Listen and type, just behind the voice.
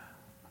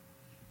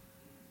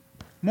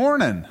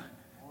Morning.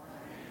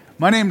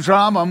 My name's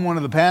Rob. I'm one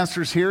of the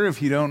pastors here,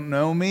 if you don't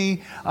know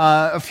me.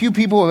 A few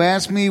people have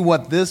asked me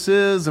what this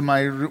is. Am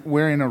I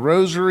wearing a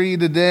rosary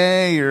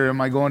today, or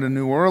am I going to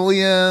New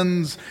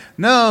Orleans?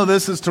 No,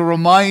 this is to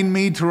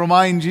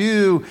remind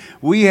you,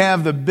 we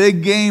have the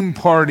big game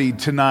party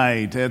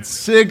tonight at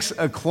 6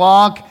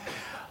 o'clock.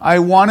 I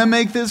want to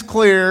make this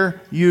clear.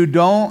 You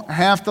don't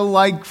have to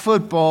like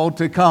football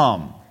to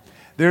come.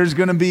 There's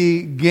going to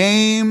be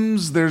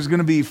games. There's going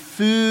to be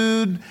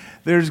food.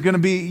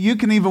 You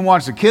can even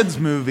watch the kids'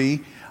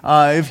 movie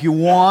if you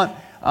want.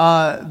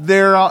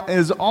 There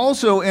is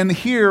also, in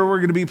here, we're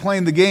going to be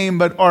playing the game,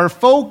 but our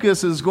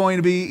focus is going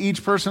to be,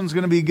 each person's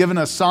going to be given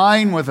a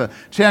sign with a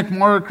check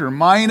mark or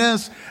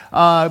minus,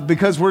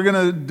 because we're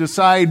going to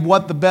decide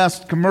what the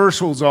best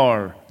commercials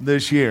are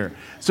this year.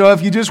 So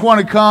if you just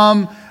want to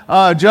come,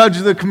 judge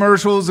the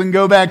commercials and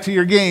go back to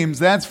your games,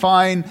 that's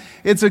fine.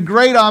 It's a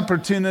great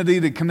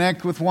opportunity to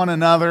connect with one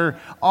another,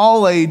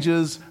 all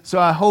ages, so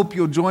I hope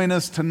you'll join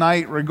us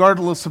tonight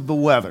regardless of the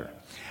weather.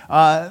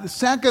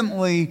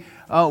 Secondly,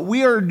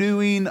 we are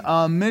doing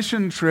a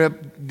mission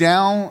trip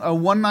a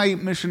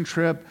one-night mission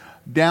trip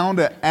down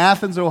to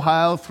Athens,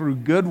 Ohio through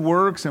Good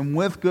Works and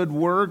with Good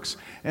Works.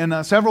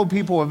 And several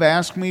people have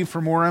asked me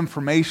for more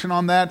information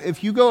on that.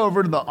 If you go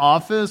over to the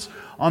office,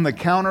 on the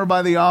counter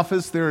by the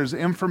office, there is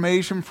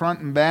information front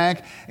and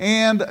back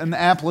and an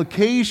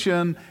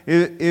application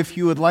if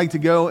you would like to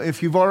go.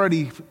 If you've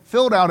already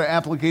filled out an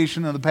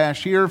application in the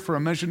past year for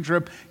a mission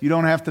trip, you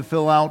don't have to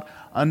fill out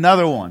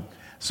another one.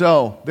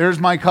 So there's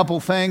my couple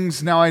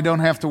things. Now I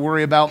don't have to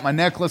worry about my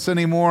necklace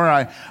anymore.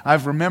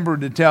 I've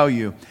remembered to tell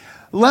you.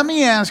 Let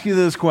me ask you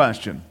this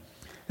question.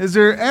 Has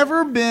there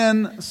ever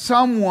been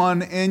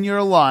someone in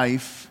your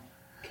life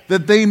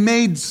that they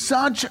made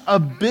such a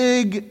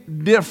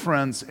big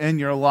difference in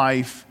your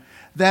life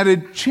that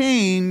it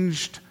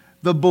changed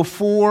the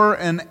before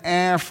and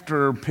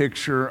after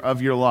picture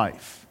of your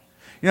life?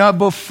 You know,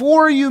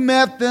 before you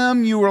met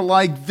them, you were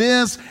like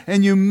this,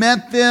 and you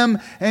met them,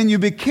 and you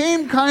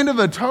became kind of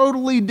a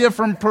totally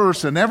different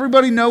person.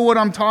 Everybody know what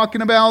I'm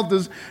talking about?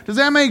 Does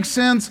that make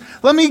sense?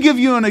 Let me give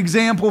you an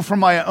example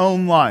from my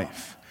own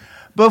life.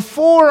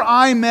 Before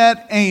I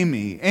met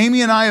Amy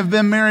and I have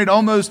been married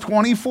almost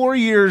 24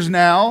 years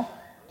now.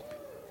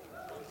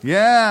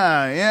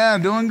 Yeah,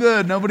 doing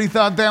good. Nobody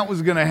thought that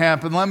was going to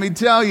happen, let me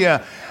tell you.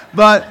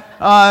 But,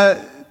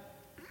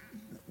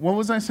 what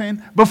was I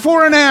saying?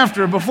 Before and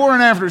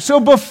after.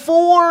 So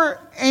before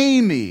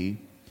Amy,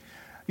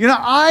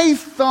 I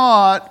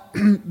thought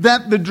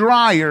that the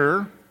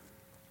dryer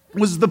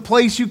was the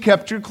place you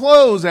kept your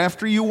clothes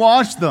after you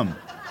washed them.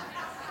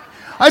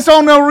 I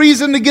saw no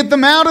reason to get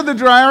them out of the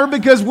dryer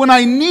because when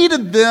I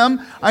needed them,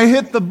 I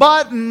hit the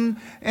button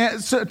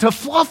to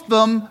fluff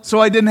them so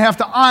I didn't have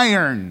to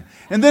iron.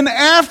 And then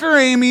after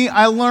Amy,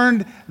 I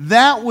learned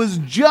that was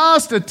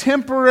just a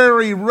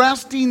temporary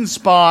resting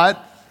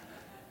spot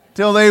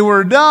till they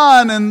were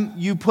done,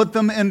 and you put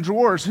them in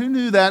drawers. Who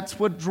knew that's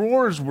what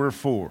drawers were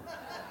for?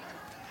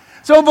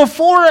 So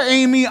before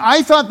Amy,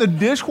 I thought the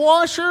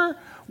dishwasher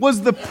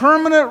was the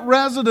permanent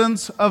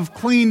residence of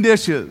clean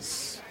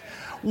dishes.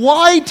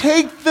 Why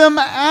take them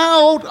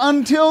out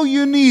until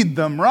you need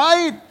them,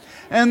 right?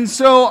 And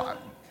so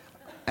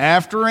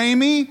after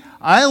Amy,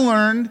 I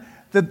learned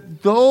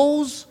that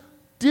those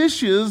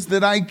dishes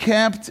that I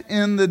kept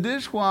in the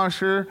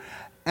dishwasher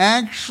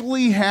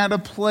actually had a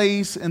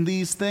place in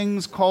these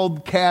things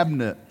called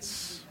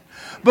cabinets.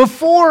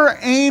 Before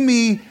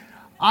Amy,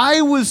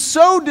 I was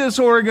so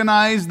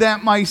disorganized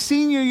that my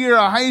senior year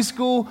of high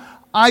school,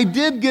 I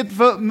did get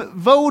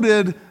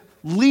voted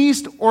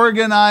least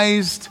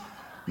organized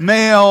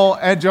male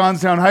at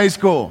Johnstown High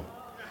School.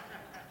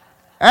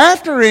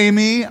 After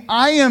Amy,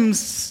 I am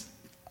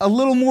a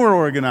little more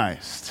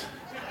organized.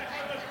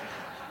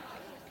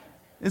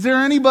 Is there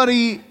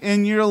anybody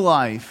in your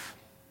life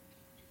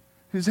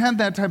who's had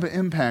that type of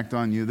impact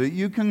on you that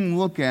you can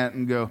look at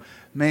and go,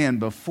 man,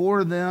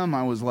 before them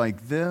I was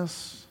like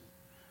this,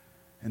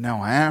 and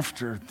now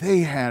after, they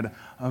had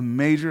a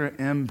major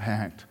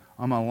impact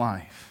on my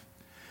life?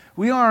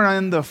 We are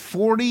in the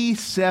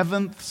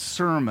 47th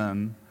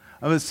sermon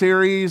of a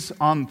series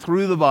on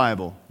Through the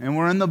Bible, and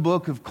we're in the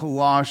book of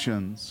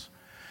Colossians.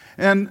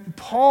 And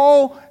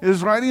Paul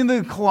is writing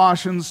the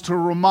Colossians to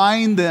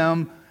remind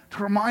us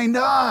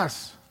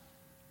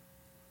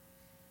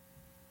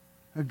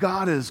that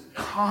God is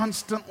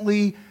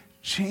constantly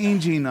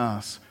changing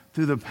us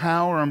through the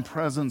power and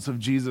presence of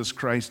Jesus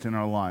Christ in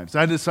our lives.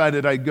 I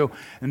decided I'd go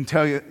and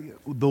tell you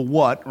the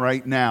what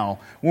right now.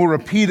 We'll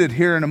repeat it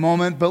here in a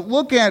moment, but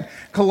look at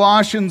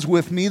Colossians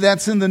with me.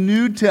 That's in the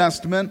New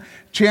Testament,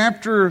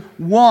 chapter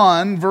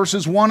 1,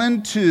 verses 1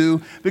 and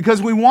 2, because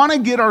we want to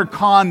get our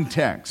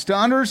context to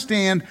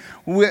understand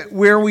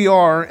where we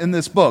are in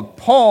this book.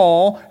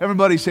 Paul,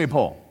 everybody say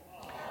Paul.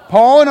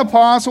 Paul, an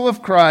apostle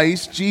of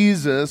Christ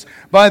Jesus,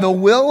 by the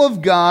will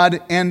of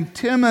God, and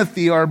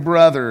Timothy, our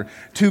brother,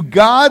 to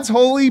God's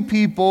holy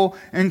people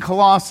in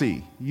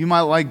Colossae. You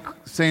might like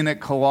saying it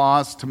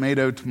Coloss,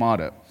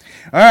 tomato.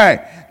 All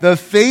right. The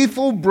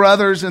faithful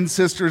brothers and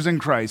sisters in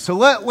Christ. So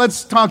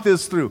let's talk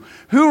this through.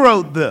 Who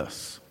wrote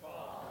this?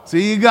 So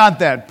you got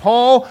that.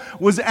 Paul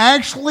was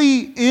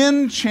actually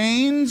in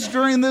chains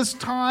during this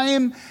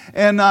time,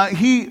 and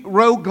he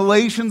wrote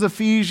Galatians,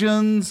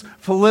 Ephesians,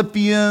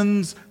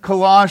 Philippians,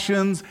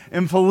 Colossians,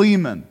 and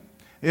Philemon,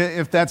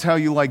 if that's how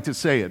you like to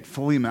say it,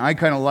 Philemon. I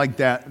kind of like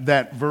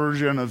that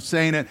version of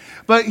saying it.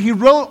 But he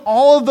wrote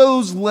all of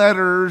those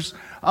letters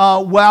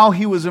while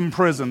he was in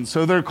prison.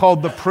 So they're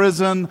called the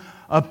prison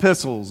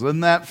epistles. Isn't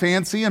that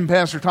fancy? And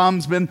Pastor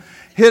Tom's been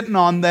hitting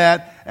on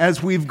that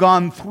as we've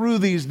gone through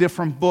these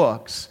different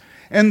books.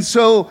 And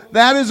so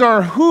that is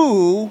our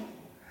who.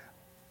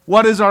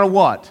 What is our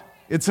what?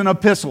 It's an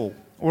epistle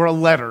or a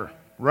letter,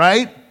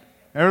 right?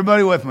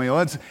 Everybody with me?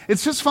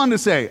 It's just fun to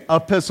say,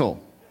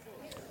 epistle.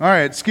 All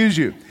right, excuse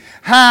you.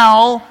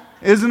 How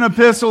is an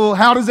epistle?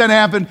 How does that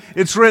happen?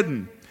 It's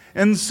written.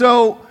 And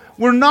so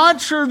we're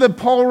not sure that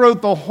Paul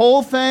wrote the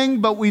whole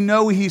thing, but we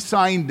know he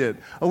signed it.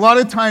 A lot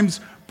of times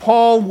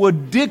Paul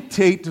would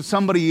dictate to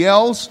somebody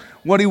else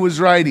what he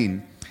was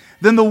writing.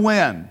 Then the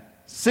when.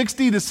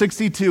 60 to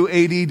 62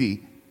 AD.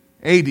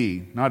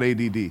 AD, not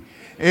ADD.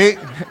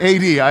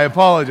 AD, I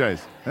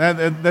apologize.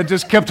 That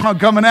just kept on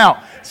coming out.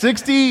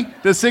 60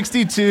 to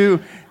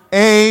 62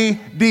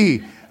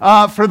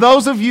 AD. For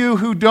those of you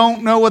who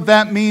don't know what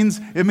that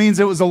means, it means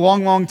it was a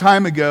long, long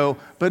time ago,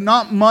 but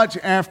not much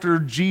after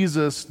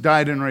Jesus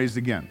died and raised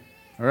again.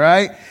 All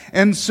right?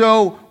 And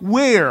so,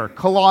 where?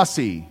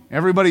 Colossae.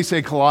 Everybody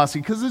say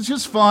Colossae, because it's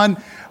just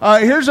fun.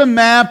 Here's a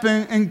map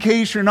in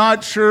case you're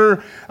not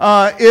sure.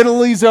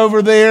 Italy's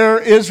over there.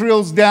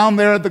 Israel's down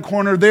there at the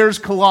corner. There's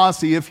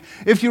Colossae.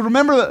 If you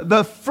remember,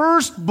 the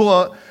first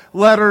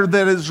letter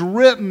that is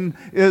written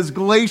is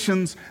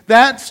Galatians.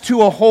 That's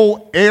to a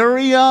whole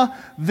area.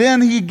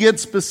 Then he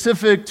gets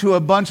specific to a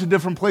bunch of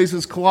different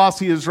places.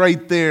 Colossae is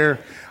right there.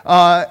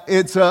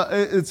 It's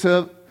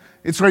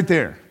right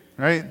there.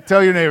 Right?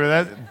 Tell your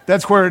neighbor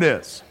that's where it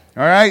is.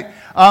 All right?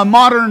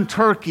 Modern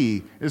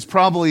Turkey is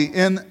probably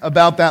in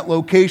about that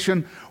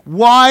location.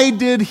 Why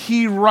did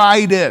he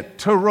write it?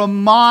 To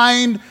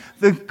remind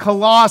the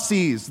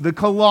Colossians,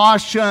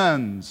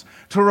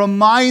 to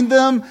remind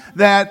them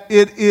that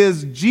it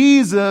is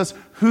Jesus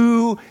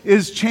who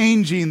is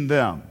changing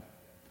them.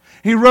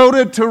 He wrote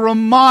it to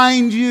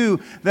remind you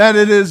that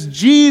it is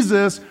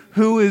Jesus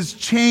who is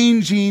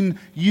changing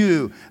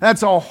you.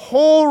 That's a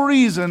whole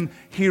reason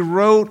he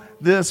wrote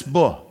this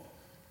book.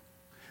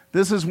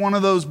 This is one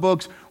of those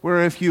books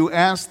where if you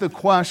ask the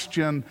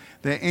question,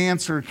 the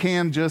answer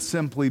can just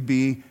simply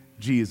be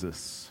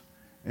Jesus,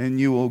 and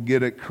you will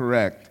get it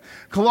correct.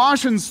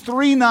 Colossians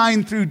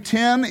 3:9 through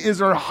 10 is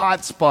our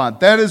hot spot.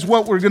 That is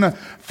what we're going to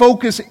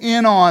focus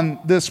in on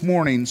this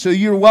morning. So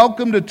you're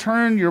welcome to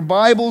turn your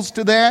Bibles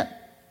to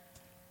that.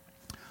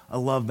 I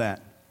love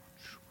that.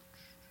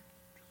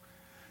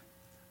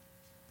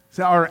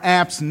 So our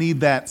apps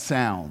need that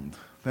sound.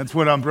 That's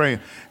what I'm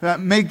praying.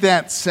 Make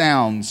that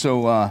sound.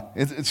 So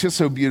it's just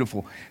so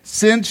beautiful.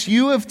 Since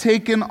you have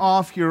taken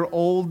off your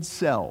old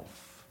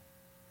self.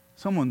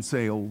 Someone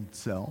say old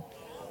self.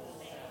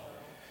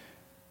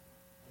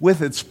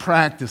 With its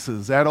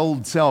practices. That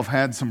old self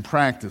had some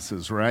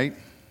practices, right?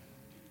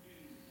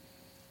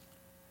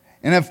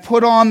 And have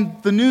put on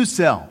the new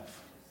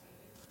self.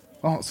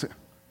 Oh,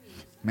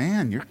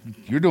 man,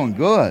 you're doing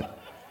good.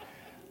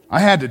 I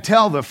had to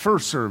tell the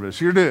first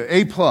service. You're doing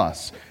A+,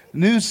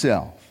 new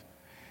self.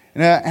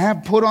 And I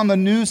have put on the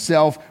new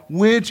self,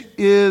 which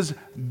is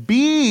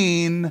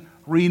being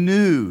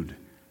renewed.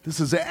 This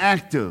is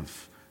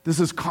active. This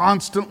is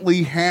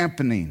constantly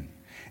happening.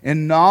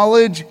 In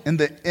knowledge and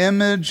the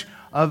image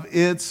of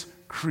its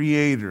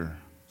creator.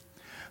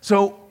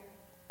 So,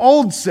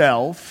 old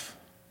self,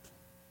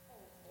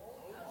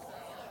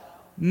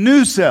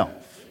 new self.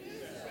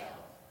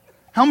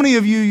 How many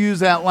of you use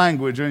that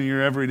language in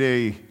your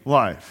everyday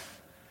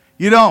life?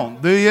 You don't,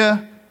 do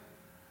you?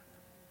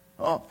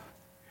 Oh.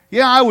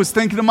 Yeah, I was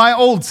thinking of my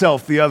old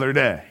self the other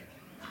day.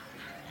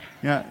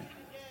 Yeah,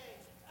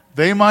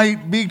 they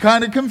might be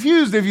kind of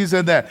confused if you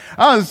said that.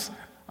 I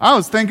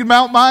was thinking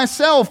about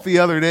myself the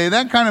other day.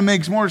 That kind of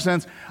makes more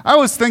sense. I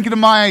was thinking of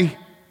my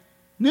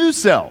new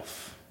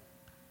self.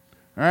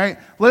 All right,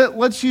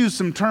 let's use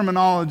some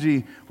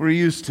terminology we're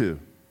used to.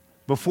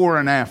 Before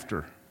and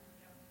after.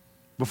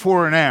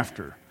 Before and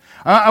after.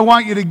 I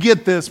want you to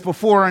get this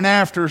before and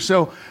after.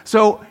 So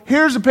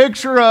here's a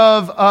picture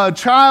of a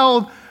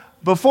child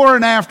before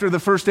and after the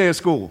first day of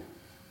school.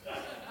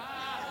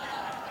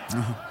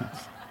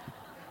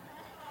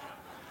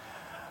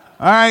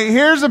 All right,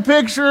 here's a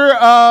picture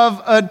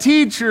of a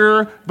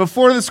teacher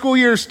before the school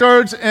year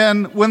starts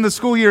and when the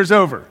school year is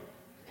over.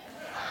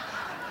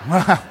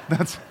 Wow,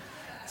 it's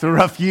a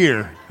rough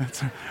year.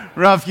 That's a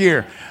rough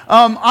year.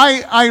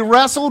 I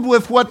wrestled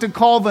with what to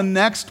call the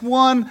next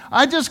one.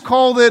 I just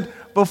called it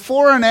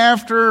before and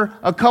after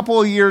a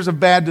couple of years of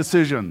bad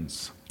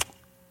decisions.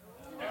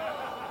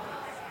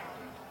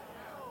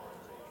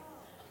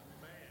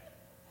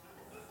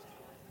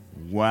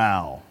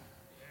 Wow.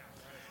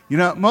 You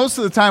know, most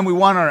of the time we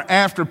want our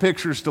after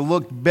pictures to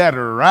look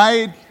better,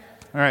 right?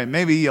 All right,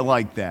 maybe you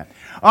like that.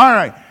 All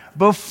right,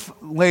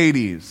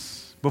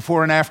 ladies,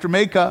 before and after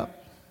makeup.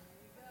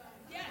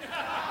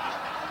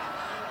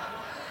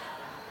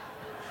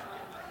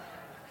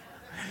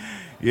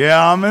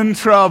 Yeah, I'm in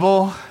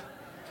trouble.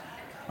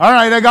 All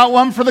right, I got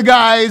one for the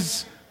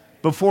guys.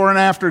 Before and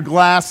after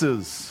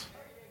glasses.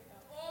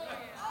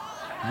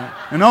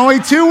 In only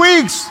 2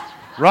 weeks,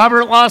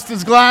 Robert lost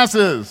his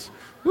glasses.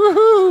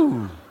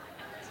 Woohoo!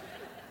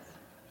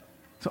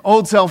 So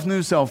old self,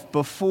 new self,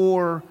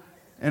 before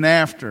and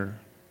after.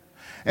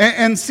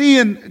 And see,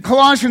 in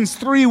Colossians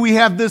 3, we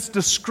have this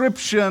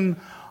description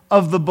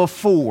of the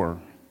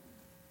before.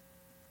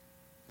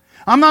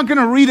 I'm not going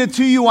to read it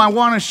to you. I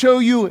want to show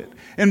you it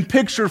in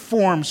picture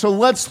form. So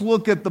let's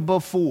look at the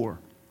before.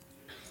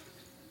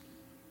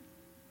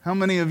 How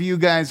many of you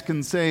guys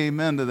can say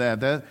amen to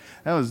that? That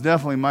was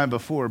definitely my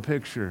before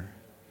picture.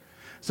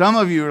 Some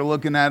of you are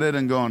looking at it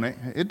and going,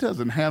 it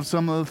doesn't have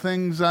some of the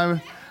things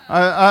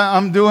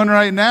I'm doing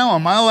right now.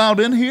 Am I allowed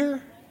in here?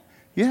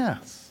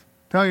 Yes.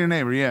 Tell your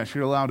neighbor, yes,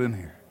 you're allowed in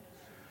here.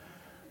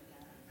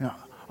 Now,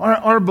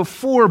 our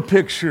before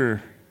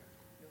picture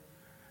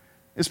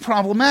is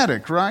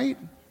problematic, right?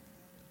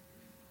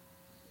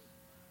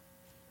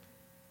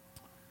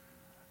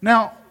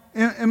 Now,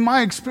 in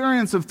my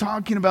experience of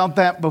talking about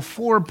that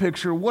before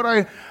picture, what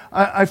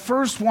I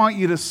first want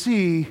you to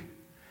see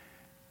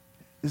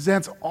is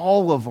that's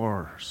all of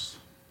ours.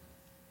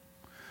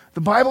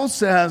 The Bible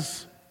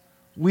says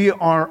we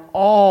are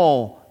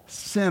all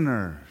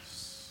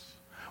sinners.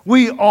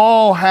 We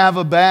all have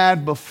a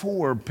bad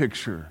before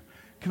picture.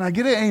 Can I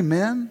get an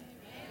amen?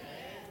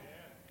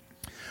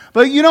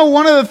 But you know,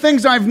 one of the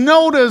things I've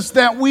noticed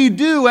that we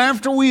do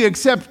after we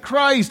accept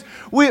Christ,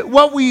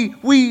 what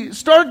we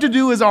start to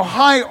do is a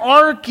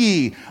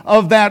hierarchy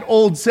of that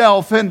old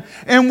self. And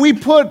we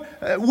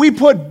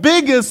put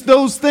biggest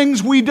those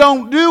things we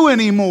don't do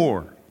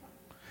anymore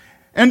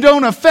and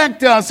don't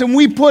affect us. And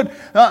we put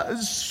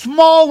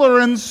smaller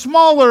and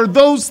smaller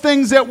those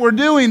things that we're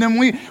doing. And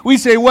we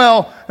say,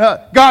 well,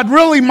 God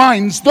really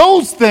minds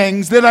those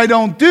things that I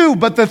don't do.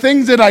 But the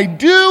things that I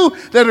do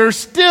that are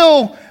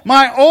still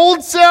my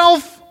old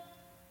self,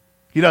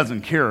 He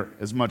doesn't care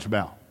as much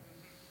about.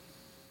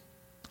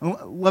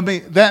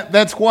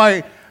 That's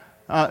why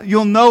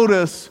you'll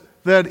notice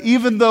that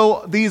even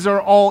though these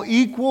are all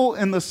equal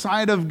in the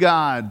sight of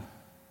God,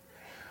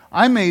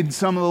 I made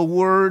some of the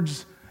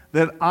words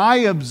that I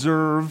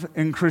observe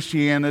in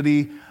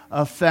Christianity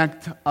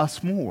affect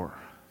us more.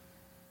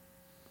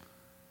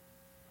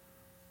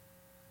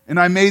 And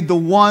I made the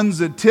ones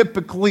that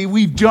typically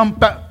we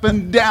jump up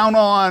and down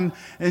on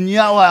and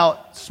yell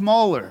out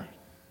smaller.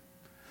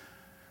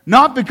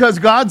 Not because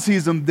God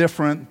sees them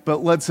different,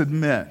 but let's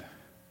admit,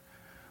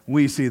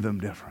 we see them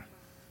different.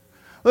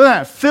 Look at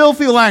that,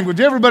 filthy language.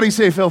 Everybody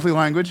say filthy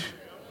language.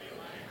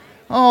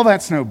 Oh,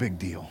 that's no big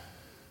deal.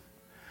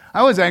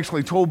 I was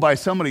actually told by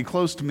somebody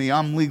close to me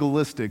I'm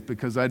legalistic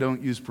because I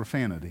don't use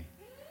profanity.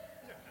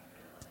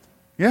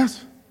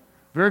 Yes,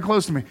 very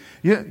close to me.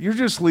 Yeah, you're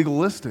just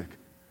legalistic.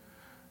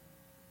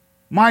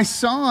 My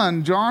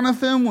son,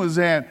 Jonathan, was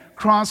at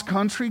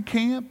cross-country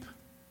camp.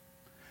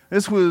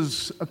 This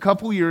was a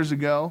couple years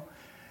ago.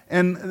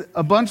 And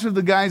a bunch of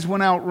the guys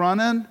went out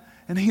running,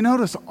 and he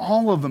noticed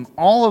all of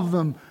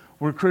them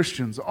were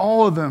Christians.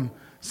 All of them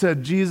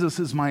said, Jesus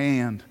is my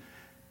and.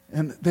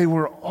 And they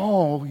were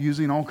all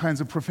using all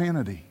kinds of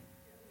profanity.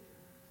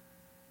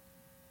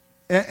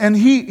 And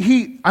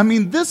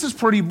this is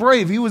pretty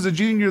brave. He was a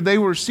junior, they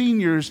were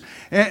seniors.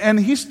 And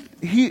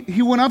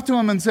he went up to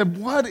him and said,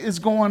 what is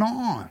going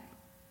on?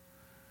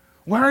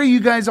 Why are you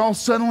guys all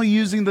suddenly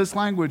using this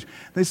language?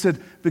 They said,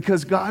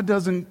 because God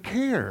doesn't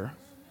care.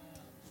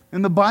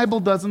 And the Bible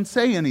doesn't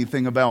say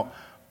anything about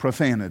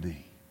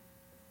profanity.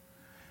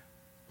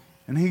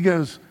 And he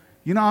goes,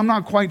 I'm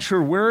not quite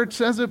sure where it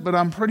says it, but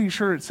I'm pretty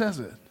sure it says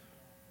it.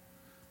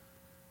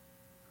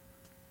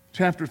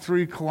 Chapter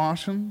 3,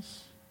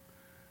 Colossians,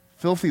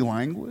 filthy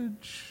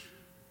language.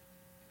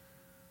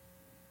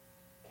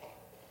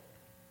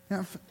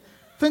 Yeah,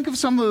 think of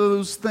some of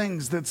those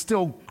things that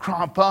still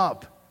crop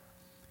up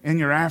in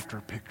your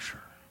after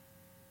picture.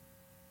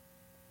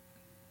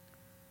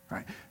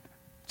 Right?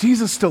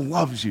 Jesus still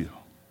loves you.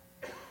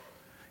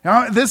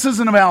 This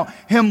isn't about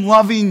Him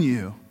loving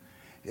you.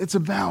 It's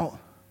about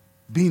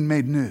being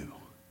made new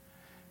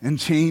and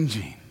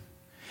changing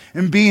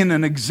and being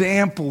an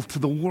example to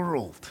the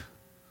world.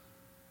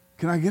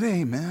 Can I get an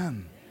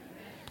amen?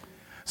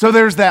 So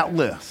there's that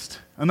list.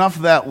 Enough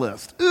of that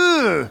list.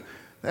 That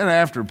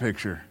after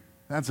picture.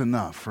 That's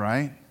enough,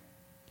 right?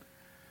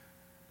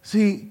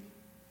 See,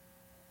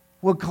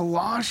 what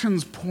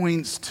Colossians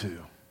points to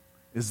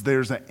is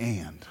there's an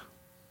and.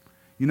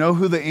 You know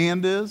who the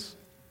and is?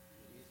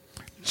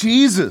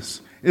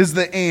 Jesus is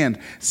the and.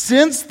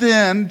 Since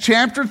then,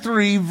 chapter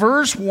 3,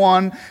 verse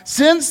 1,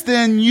 since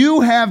then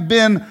you have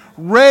been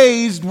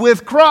raised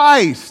with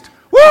Christ.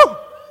 Woo!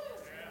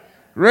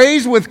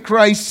 Raised with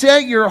Christ,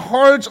 set your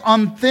hearts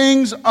on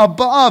things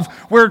above,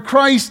 where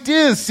Christ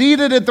is,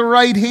 seated at the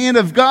right hand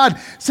of God.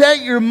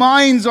 Set your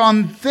minds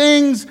on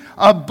things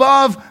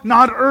above,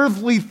 not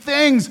earthly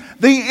things.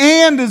 The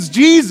 "and" is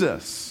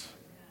Jesus.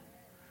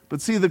 But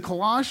see, the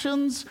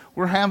Colossians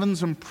were having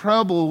some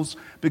troubles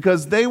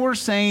because they were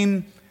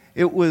saying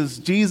it was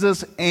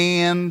Jesus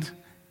and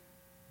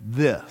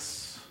this.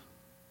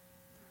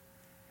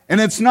 And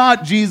it's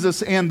not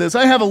Jesus and this.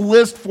 I have a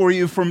list for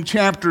you from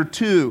chapter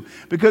 2,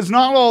 because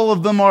not all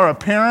of them are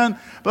apparent,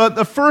 but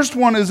the first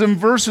one is in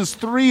verses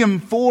 3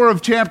 and 4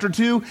 of chapter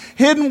 2,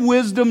 hidden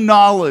wisdom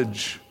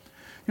knowledge.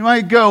 You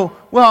might go,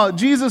 well,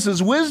 Jesus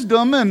is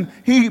wisdom, and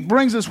he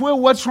brings us will.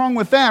 What's wrong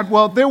with that?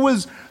 Well, there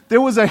was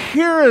a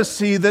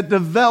heresy that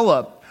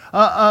developed,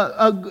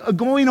 a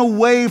going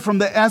away from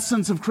the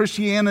essence of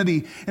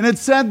Christianity. And it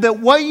said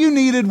that what you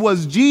needed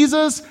was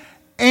Jesus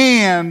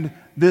and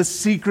this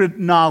secret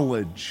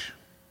knowledge.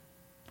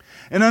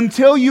 And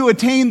until you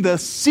attain the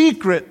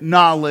secret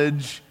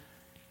knowledge,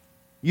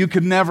 you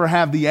could never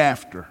have the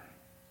after.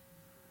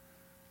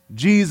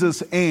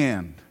 Jesus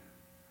and.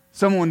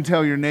 Someone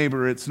tell your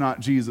neighbor it's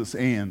not Jesus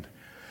and.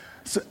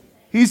 So,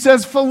 he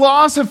says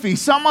philosophy.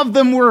 Some of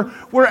them were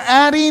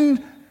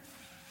adding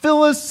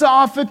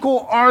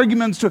philosophical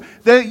arguments to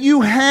that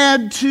you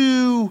had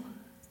to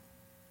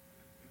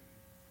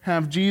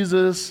have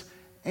Jesus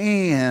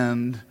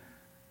and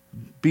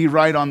be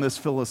right on this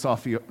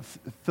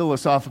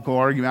philosophical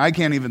argument. I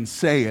can't even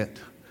say it.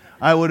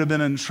 I would have been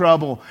in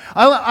trouble.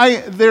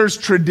 There's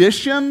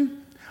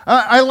tradition.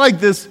 I like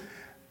this.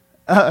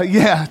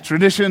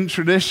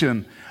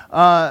 Tradition.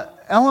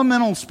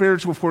 Elemental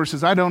spiritual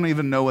forces. I don't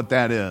even know what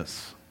that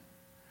is.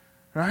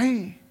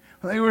 Right?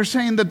 They were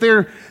saying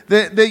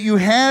that you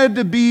had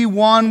to be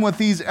one with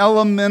these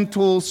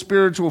elemental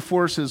spiritual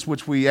forces,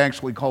 which we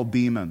actually call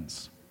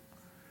demons,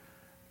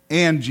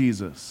 and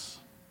Jesus.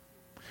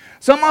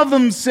 Some of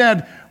them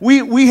said,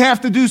 we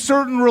have to do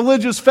certain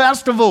religious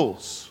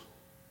festivals.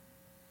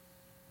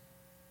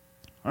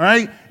 All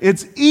right?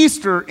 It's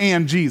Easter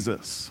and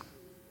Jesus.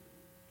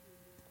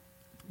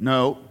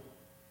 No.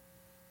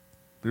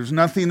 There's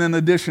nothing in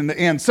addition to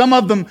and. Some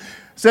of them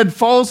said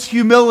false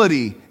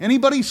humility.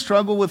 Anybody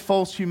struggle with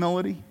false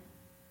humility?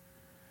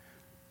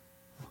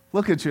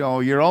 Look at you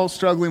all. You're all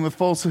struggling with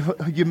false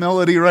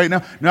humility right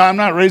now. No, I'm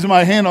not raising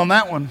my hand on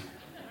that one.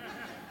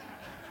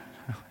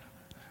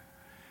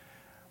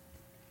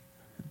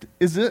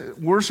 Is it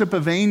worship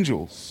of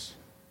angels?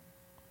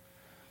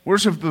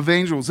 Worship of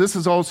angels. This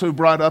is also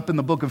brought up in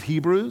the book of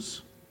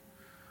Hebrews.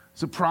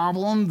 It's a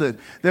problem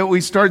that we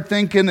start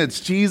thinking it's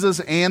Jesus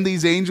and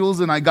these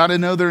angels, and I got to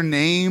know their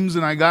names,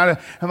 and I got to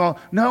have all.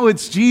 No,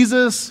 it's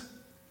Jesus.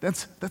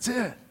 That's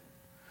it.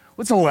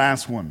 What's the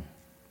last one?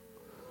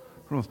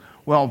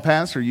 Well,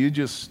 Pastor, you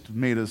just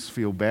made us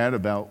feel bad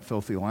about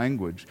filthy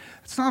language.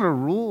 It's not a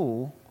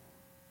rule.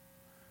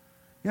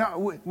 Yeah,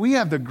 we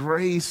have the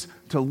grace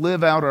to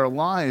live out our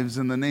lives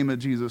in the name of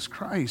Jesus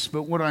Christ.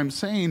 But what I'm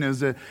saying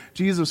is that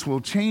Jesus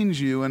will change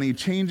you, and he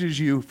changes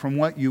you from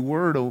what you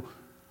were to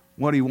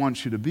what he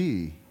wants you to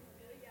be.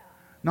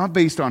 Not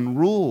based on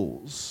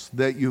rules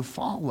that you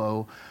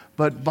follow,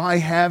 but by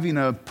having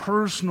a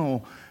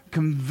personal,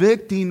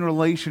 convicting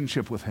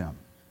relationship with him.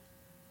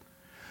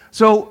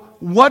 So,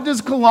 what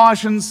does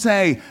Colossians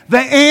say? The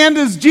 "and"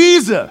 is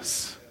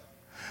Jesus.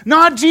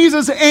 Not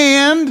Jesus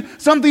and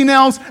something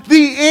else.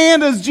 The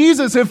 "and" is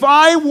Jesus. If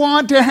I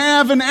want to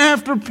have an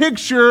after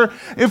picture,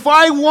 if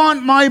I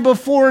want my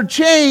before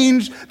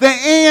change, the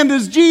 "and"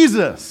 is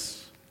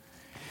Jesus.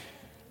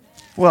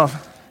 Well,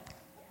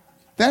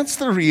 that's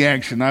the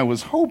reaction I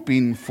was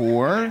hoping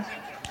for.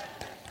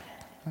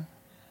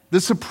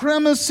 The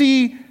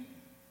supremacy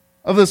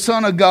of the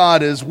Son of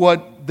God is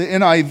what the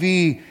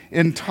NIV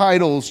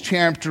entitles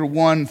chapter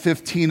 1,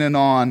 15 and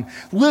on.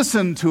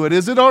 Listen to it.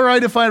 Is it all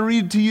right if I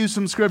read to you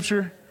some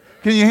scripture?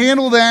 Can you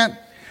handle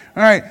that?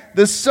 All right.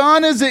 The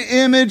Son is the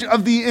image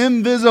of the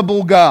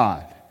invisible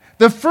God,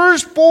 the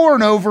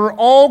firstborn over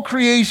all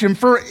creation.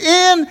 For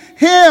in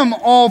him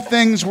all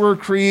things were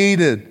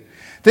created,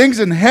 things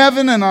in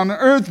heaven and on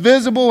earth,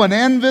 visible and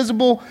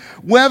invisible,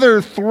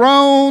 whether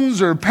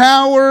thrones or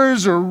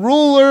powers or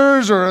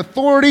rulers or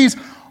authorities,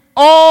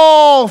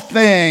 all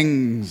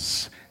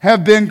things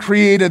have been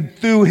created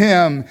through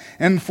him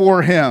and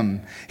for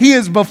him. He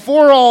is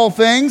before all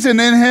things,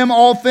 and in him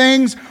all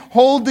things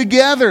hold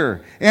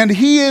together. And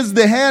he is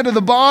the head of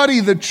the body,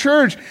 the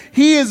church.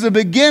 He is the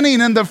beginning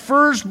and the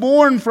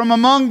firstborn from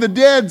among the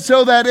dead,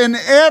 so that in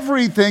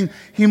everything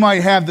he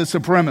might have the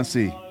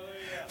supremacy.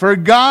 For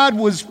God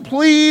was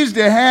pleased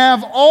to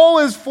have all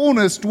his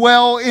fullness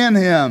dwell in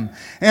him,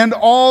 and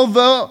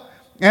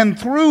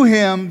through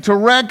him to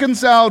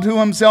reconcile to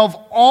himself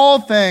all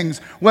things,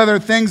 whether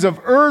things of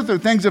earth or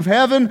things of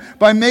heaven,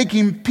 by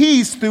making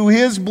peace through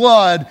his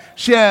blood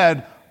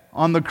shed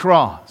on the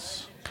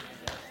cross.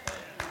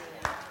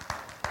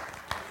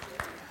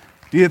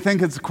 Do you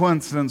think it's a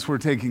coincidence we're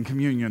taking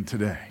communion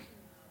today?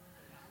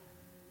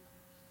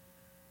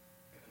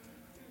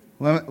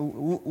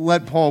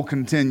 Let Paul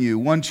continue.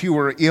 Once you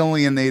were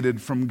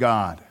alienated from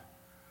God.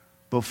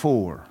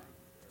 before.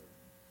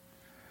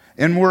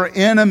 And were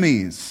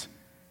enemies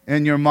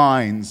in your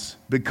minds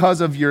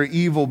because of your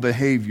evil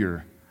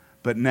behavior.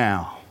 But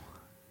now,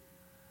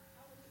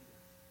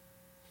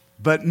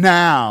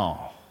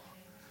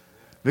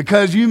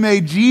 because you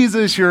made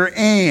Jesus your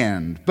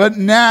and, but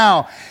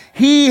now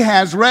He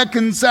has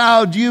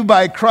reconciled you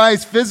by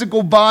Christ's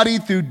physical body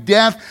through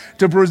death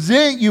to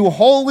present you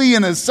holy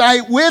in His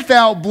sight,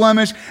 without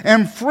blemish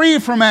and free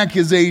from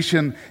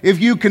accusation, if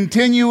you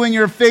continue in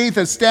your faith,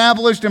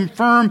 established and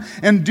firm,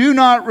 and do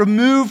not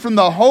remove from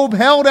the hope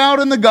held out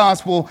in the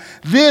gospel.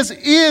 This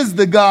is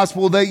the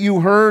gospel that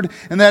you heard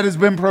and that has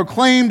been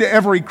proclaimed to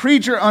every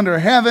creature under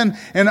heaven,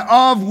 and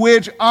of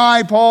which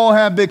I, Paul,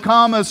 have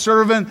become a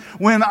servant.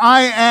 When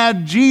I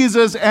add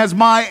Jesus as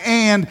my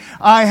and,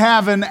 I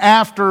have an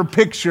after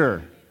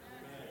picture.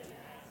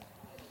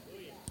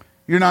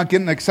 You're not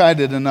getting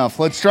excited enough.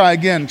 Let's try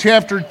again.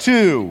 Chapter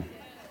 2,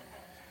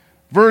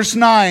 verse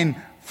 9.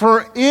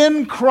 For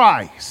in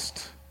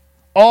Christ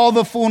all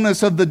the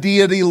fullness of the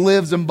deity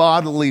lives in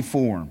bodily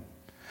form.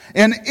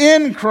 And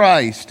in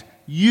Christ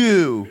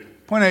you,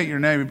 point at your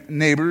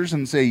neighbors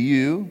and say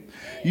you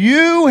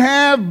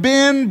have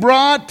been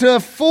brought to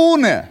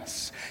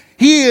fullness.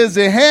 He is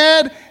the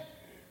head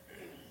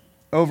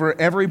over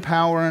every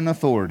power and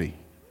authority.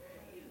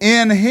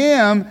 In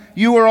Him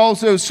you are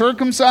also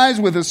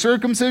circumcised with a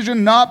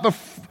circumcision not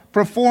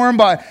performed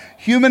by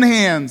human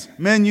hands.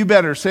 Men, you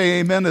better say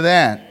amen to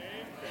that.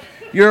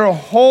 Your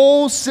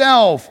whole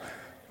self,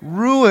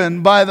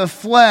 ruined by the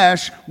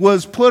flesh,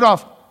 was put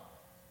off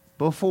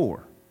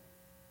before.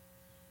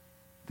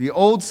 The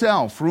old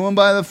self, ruined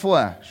by the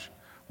flesh,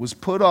 was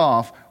put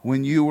off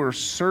when you were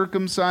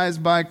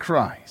circumcised by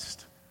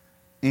Christ,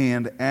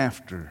 and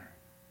after.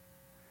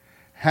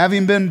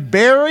 Having been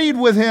buried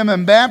with Him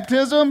in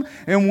baptism,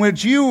 in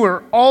which you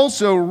were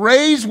also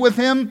raised with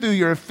Him through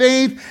your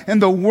faith in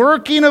the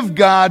working of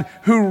God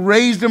who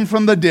raised Him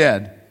from the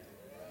dead.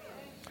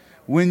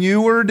 When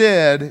you were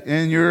dead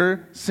in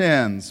your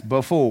sins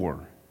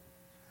before,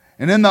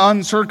 and in the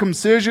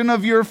uncircumcision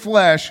of your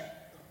flesh,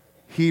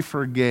 He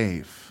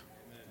forgave.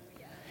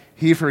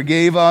 He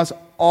forgave us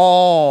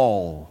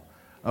all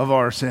of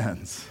our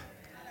sins,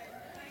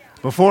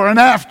 before and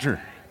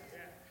after.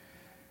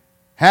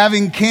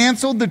 Having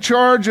canceled the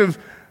charge of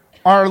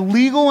our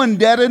legal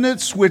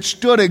indebtedness which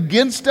stood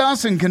against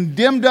us and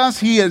condemned us,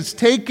 He has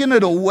taken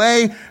it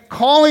away,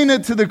 calling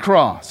it to the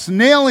cross,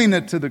 nailing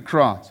it to the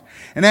cross.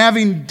 And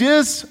having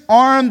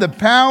disarmed the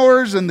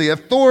powers and the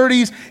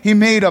authorities, He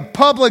made a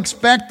public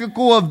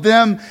spectacle of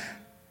them,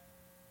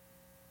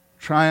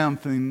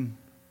 triumphing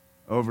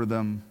over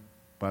them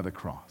by the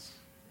cross.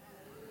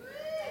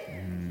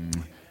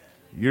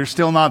 You're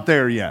still not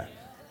there yet.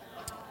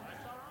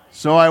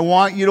 So I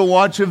want you to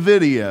watch a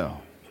video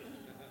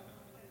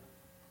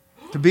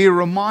to be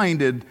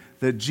reminded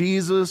that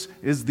Jesus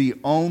is the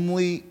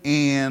only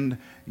and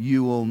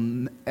you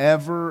will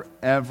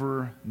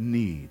ever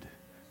need,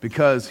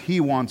 because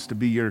He wants to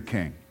be your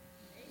king.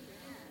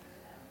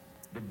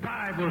 The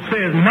Bible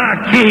says,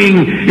 my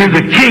king is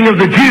the king of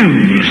the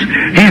Jews.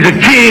 He's the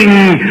king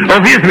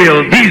of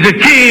Israel. He's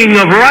the king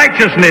of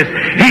righteousness.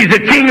 He's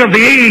the king of the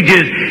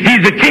ages.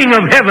 He's the king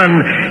of heaven.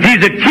 He's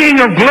the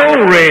king of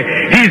glory.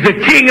 He's the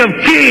king of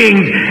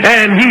kings.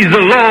 And He's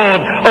the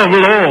Lord of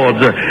lords.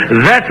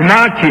 That's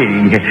my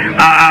king.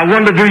 I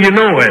wonder, do you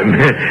know Him?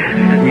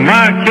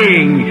 My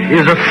king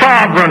is a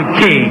sovereign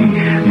king.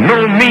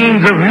 No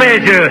means of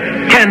measure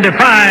can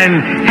define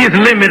His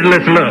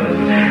limitless love.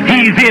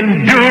 He's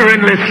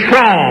enduringly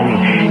strong.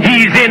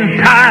 He's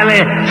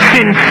entirely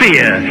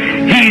sincere.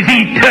 He's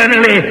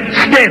eternally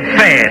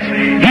steadfast.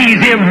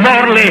 He's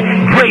immortally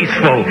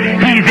graceful.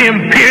 He's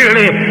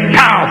imperially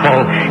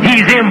powerful.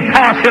 He's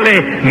impartially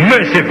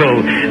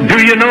merciful. Do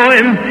you know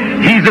Him?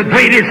 He's the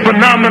greatest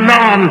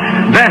phenomenon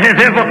that has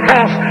ever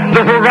crossed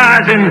the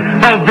horizon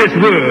of this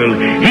world.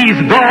 He's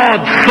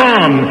God's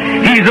Son.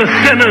 He's a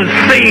sinner's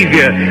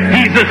Savior.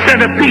 He's the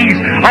centerpiece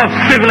of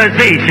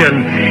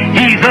civilization.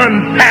 He's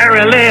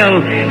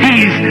unparalleled.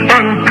 He's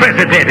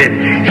unprecedented.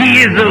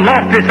 He is the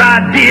loftiest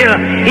idea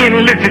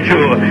in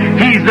literature.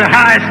 He's the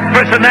highest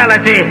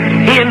personality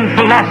in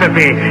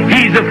philosophy.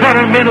 He's the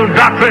fundamental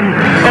doctrine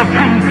of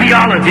true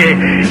theology.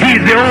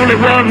 He's the only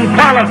one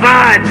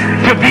qualified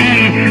to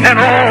be an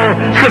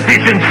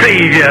all-sufficient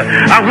Savior.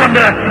 I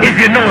wonder if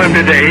you know Him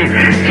today.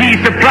 He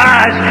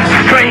supplies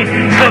strength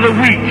for the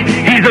weak.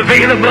 He's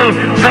available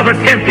for the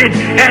tempted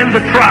and the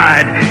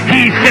tried.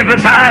 He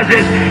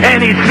sympathizes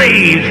and He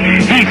saves.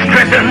 He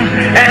strengthens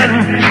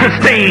and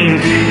sustains.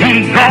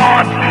 He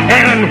guards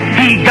and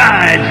He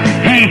guides.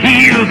 He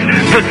heals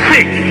the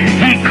sick.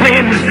 He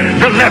cleanses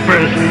the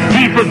lepers.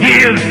 He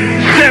forgives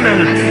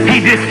sinners.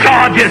 He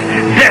discharges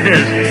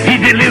debtors. He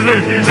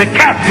delivers the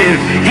captive.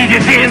 He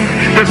defends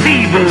the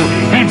feeble.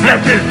 He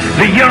blesses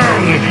the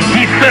young.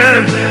 He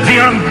serves the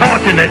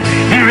unfortunate.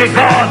 He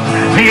regards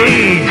the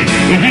aged.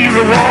 He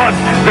rewards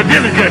the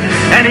diligent.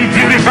 And He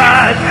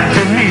beautifies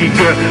the meek.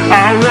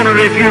 I wonder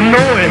if you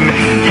know Him.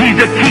 He's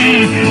the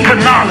key to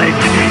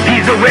knowledge.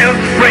 He's the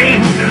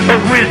wellspring of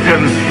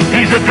wisdom.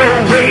 He's the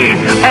doorway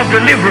of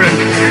deliverance.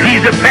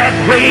 He's the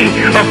pathway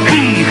of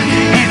peace.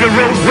 He's the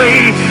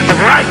roadway of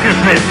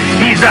righteousness.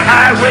 He's the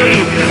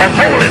highway of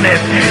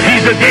holiness.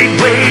 He's the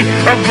gateway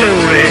of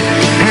glory.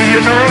 Do you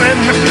know him?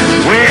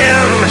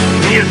 Well,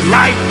 his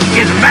life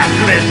is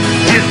matchless.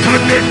 His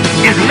goodness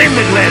is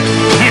limitless.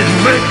 His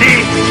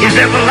mercy is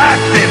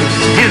everlasting.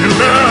 His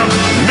love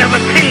never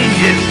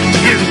changes.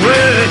 His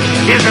word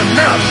is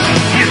enough.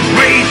 His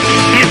grace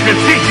is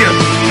sufficient.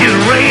 His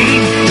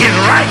reign is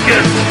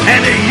righteous.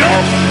 And his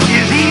yoke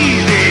is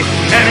easy.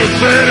 And his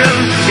burden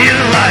is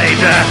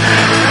light.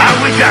 I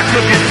wish I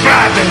could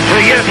describe him to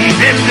you. He's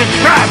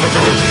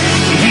indescribable.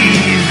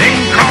 He's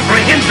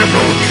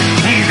incomprehensible.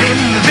 He's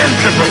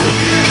invincible.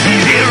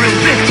 He's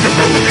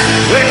irresistible.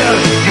 Well,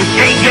 you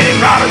can't get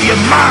him out of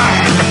your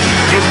mind.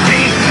 You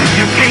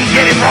can't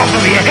get him off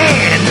of your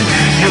hand.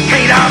 You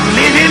can't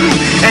outlive him,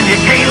 and you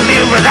can't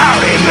live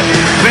without him.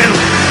 Well,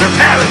 the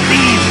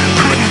Pharisees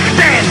couldn't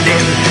stand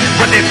him,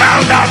 but they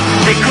found out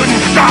they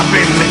couldn't stop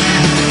him.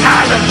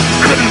 Pilate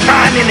couldn't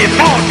find any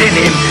fault in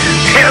him.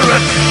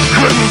 Herod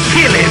couldn't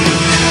kill him.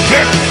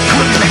 Death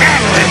couldn't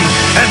handle him,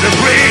 and the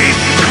grave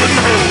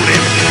couldn't hold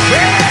him.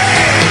 Yeah!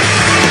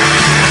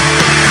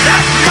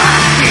 That's my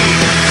king.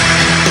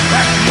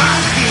 That's my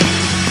king.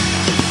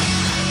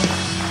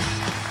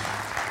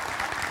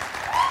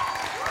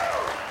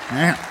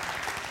 Man.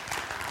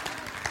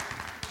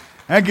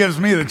 That gives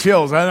me the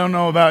chills. I don't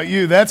know about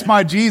you. That's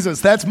my Jesus.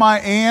 That's my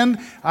and.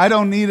 I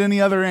don't need any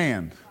other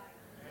and.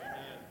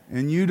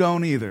 And you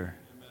don't either.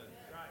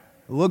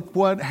 Look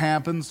what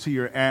happens to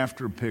your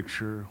after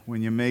picture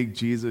when you make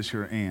Jesus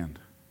your and.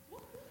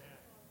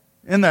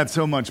 Isn't that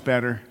so much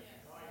better?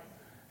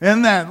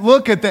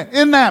 Look at that.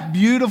 Isn't that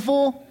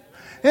beautiful?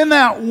 Isn't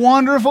that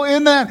wonderful?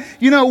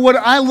 What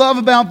I love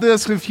about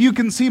this, if you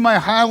can see my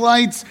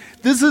highlights,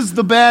 this is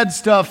the bad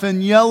stuff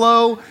in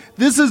yellow.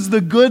 This is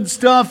the good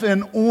stuff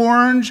in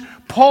orange.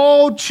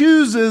 Paul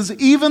chooses,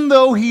 even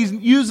though he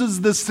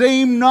uses the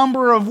same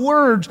number of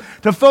words,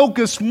 to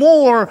focus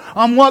more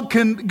on what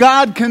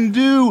God can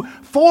do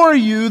for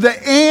you, the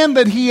and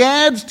that he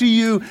adds to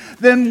you,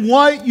 than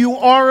what you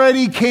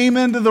already came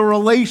into the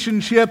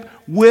relationship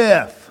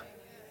with.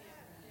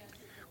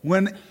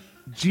 When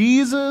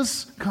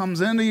Jesus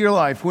comes into your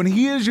life, when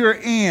he is your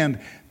and,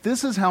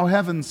 this is how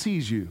heaven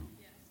sees you.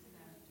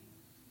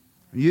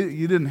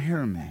 You didn't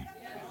hear me.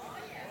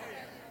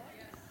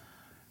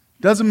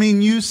 Doesn't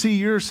mean you see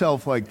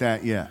yourself like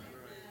that yet.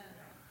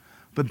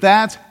 But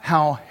that's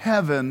how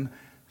heaven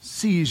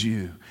sees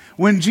you.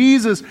 When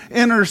Jesus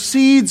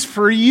intercedes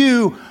for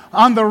you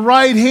on the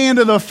right hand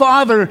of the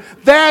Father,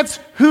 that's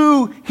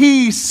who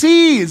he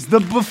sees, the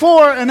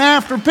before and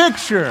after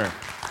picture.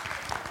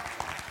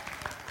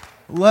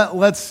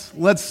 Let's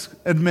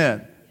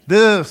admit,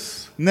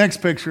 this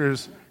next picture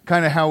is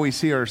kind of how we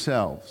see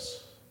ourselves.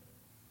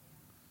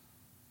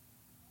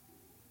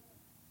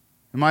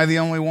 Am I the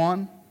only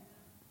one?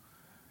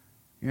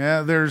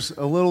 Yeah, there's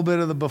a little bit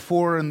of the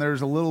before and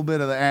there's a little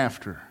bit of the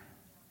after.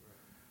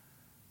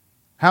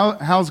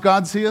 How's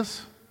God see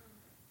us?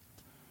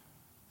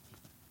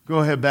 Go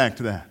ahead back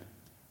to that.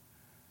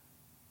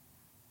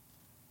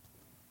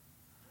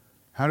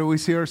 How do we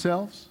see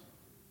ourselves?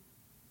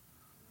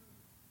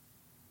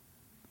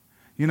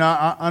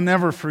 I'll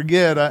never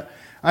forget,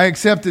 I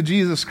accepted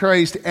Jesus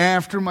Christ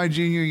after my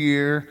junior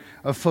year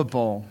of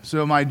football.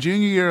 So my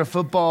junior year of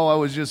football, I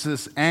was just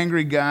this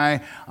angry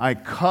guy. I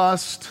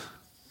cussed,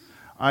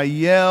 I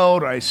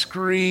yelled, I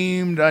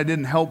screamed, I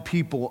didn't help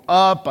people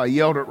up, I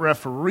yelled at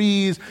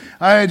referees.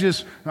 I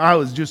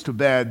was just a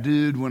bad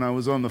dude when I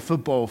was on the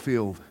football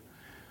field.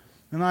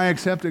 And I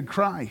accepted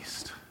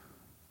Christ.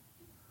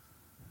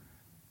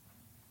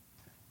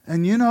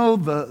 And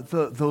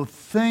the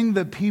thing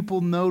that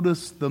people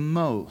noticed the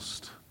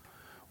most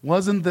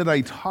wasn't that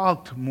I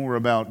talked more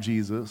about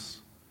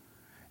Jesus.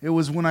 It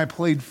was when I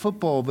played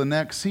football the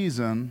next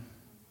season,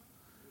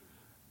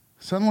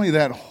 suddenly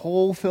that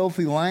whole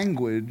filthy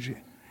language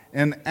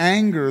and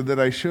anger that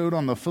I showed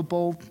on the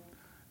football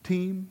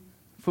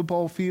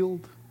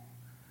field,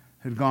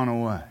 had gone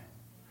away.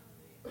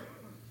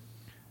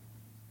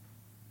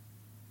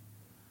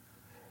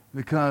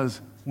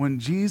 Because when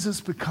Jesus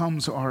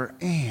becomes our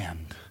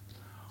and,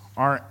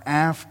 our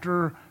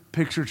after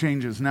picture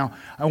changes. Now,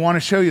 I want to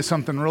show you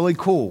something really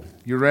cool.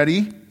 You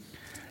ready?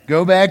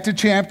 Go back to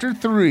chapter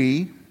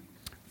 3,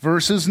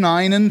 verses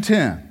 9 and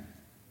 10.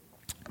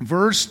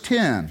 Verse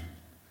 10.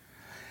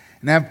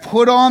 And have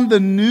put on the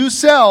new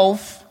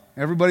self,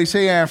 everybody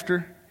say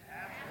after,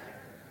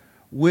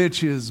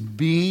 which is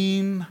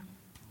being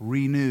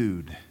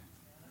renewed.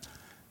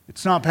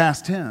 It's not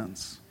past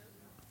tense.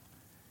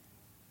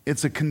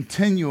 It's a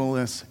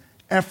continuous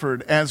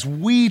effort. As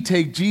we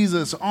take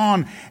Jesus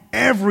on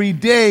every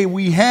day,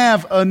 we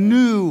have a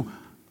new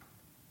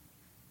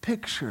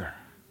picture.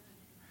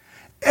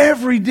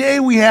 Every day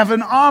we have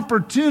an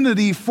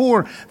opportunity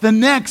for the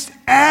next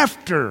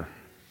after.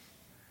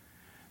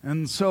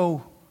 And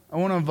so I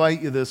want to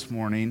invite you this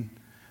morning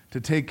to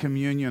take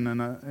communion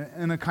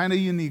in a kind of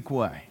unique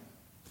way.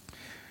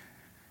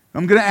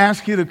 I'm going to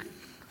ask you to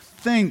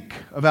think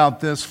about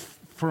this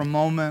for a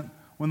moment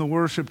when the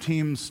worship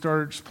team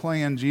starts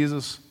playing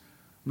Jesus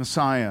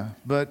Messiah.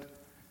 But,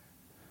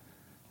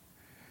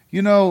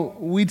 you know,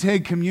 we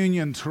take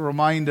communion to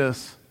remind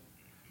us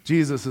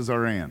Jesus is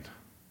our end.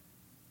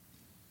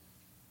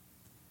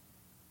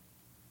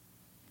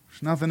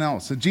 There's nothing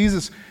else. So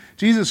Jesus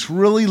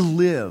really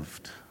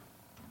lived.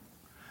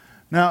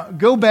 Now,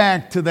 go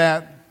back to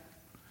that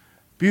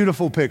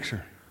beautiful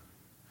picture.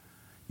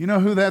 You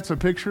know who that's a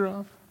picture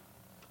of?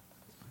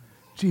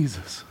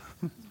 Jesus.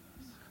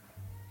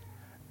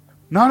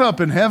 Not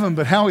up in heaven,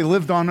 but how he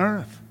lived on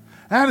earth.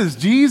 That is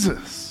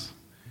Jesus.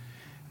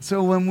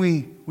 So when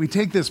we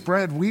take this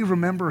bread, we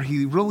remember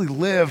he really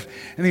lived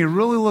and he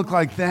really looked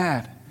like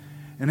that.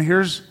 And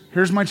here's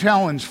my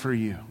challenge for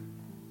you.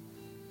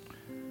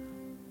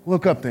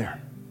 Look up there.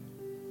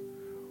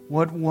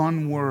 What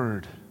one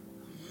word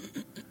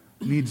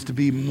needs to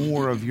be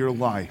more of your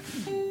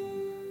life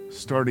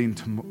starting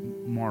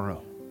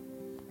tomorrow?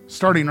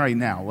 Starting right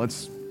now.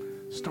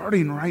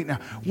 Starting right now.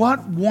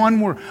 What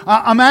one word?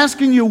 I'm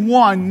asking you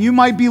one. You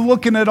might be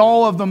looking at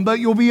all of them, but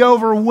you'll be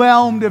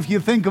overwhelmed if you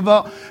think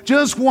about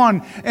just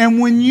one. And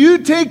when you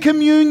take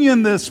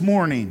communion this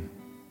morning,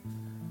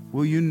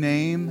 will you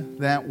name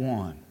that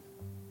one?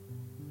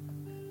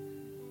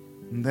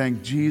 And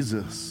thank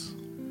Jesus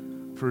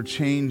for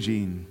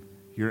changing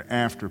your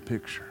after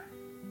picture.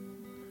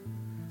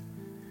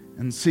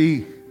 And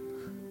see,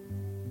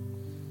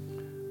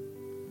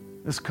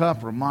 this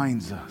cup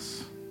reminds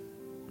us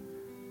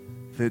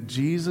that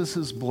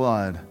Jesus'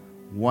 blood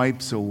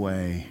wipes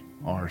away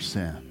our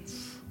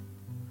sins.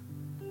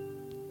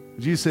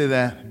 Did you say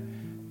that?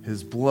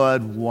 His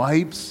blood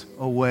wipes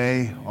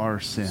away our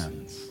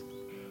sins.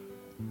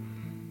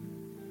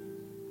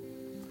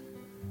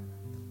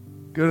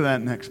 Go to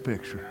that next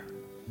picture.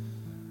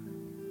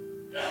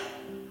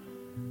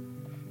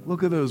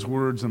 Look at those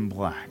words in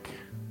black.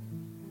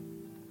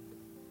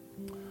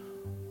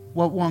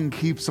 What one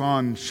keeps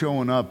on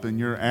showing up in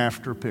your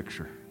after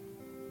picture?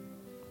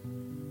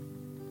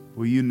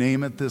 Will you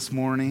name it this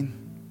morning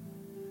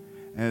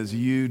as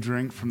you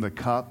drink from the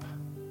cup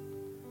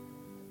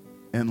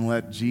and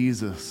let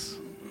Jesus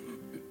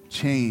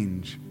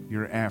change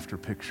your after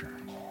picture?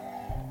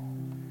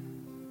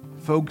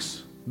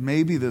 Folks,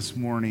 maybe this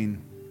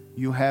morning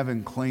you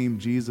haven't claimed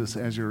Jesus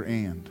as your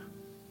and.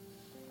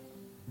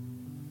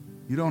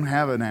 You don't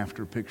have an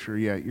after picture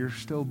yet. You're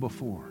still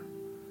before.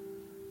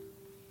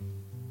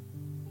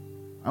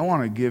 I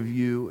want to give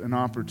you an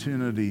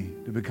opportunity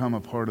to become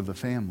a part of the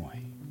family.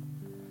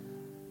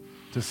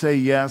 To say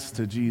yes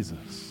to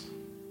Jesus.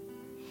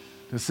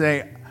 To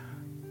say,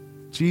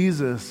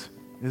 Jesus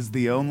is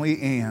the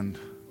only and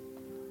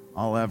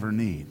I'll ever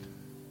need.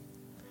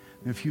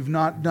 If you've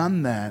not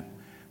done that,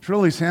 it's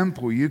really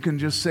simple. You can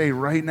just say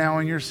right now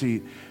in your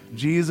seat,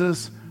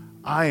 Jesus,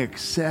 I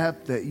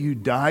accept that you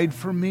died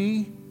for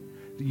me.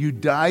 You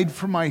died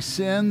for my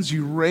sins.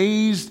 You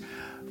raised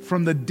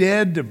from the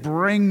dead to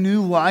bring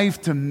new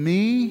life to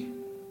me.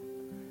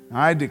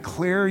 I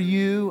declare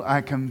you,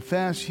 I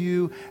confess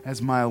you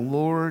as my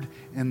Lord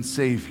and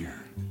Savior.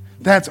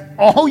 That's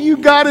all you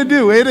got to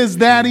do. It is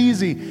that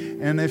easy.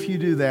 And if you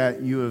do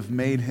that, you have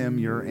made him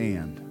your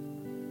and.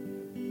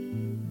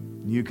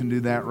 You can do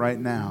that right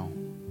now.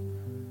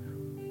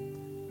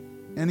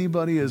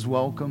 Anybody is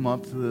welcome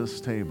up to this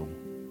table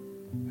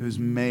who's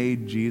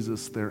made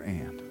Jesus their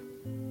and.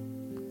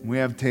 We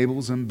have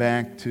tables in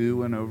back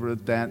too and over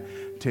at that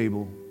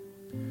table.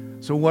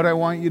 So what I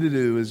want you to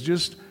do is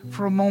just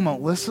for a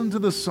moment, listen to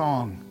the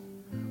song.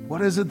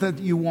 What is it that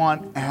you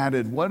want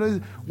added? What is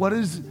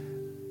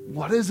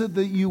it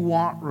that you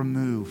want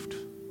removed?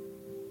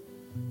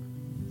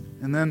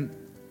 And then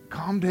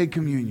come take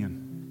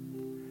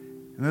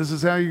communion. And this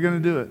is how you're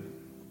going to do it.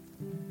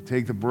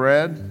 Take the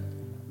bread.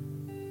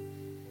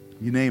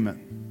 You name it.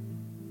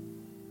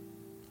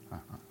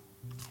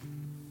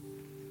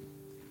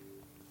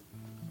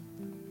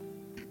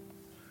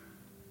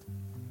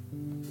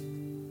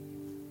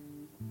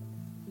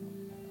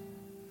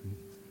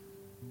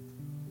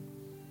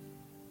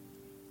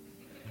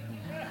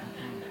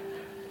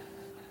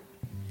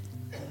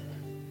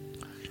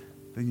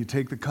 Then you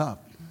take the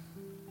cup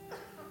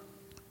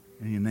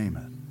and you name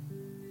it.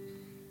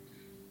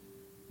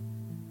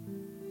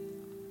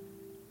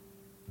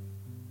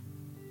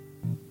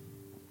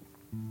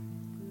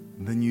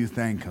 And then you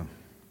thank him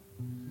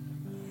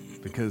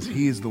because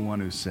he's the one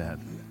who said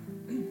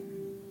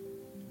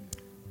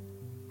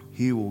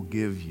he will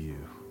give you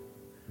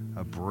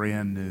a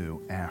brand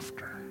new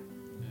after.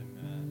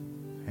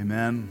 Amen.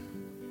 Amen.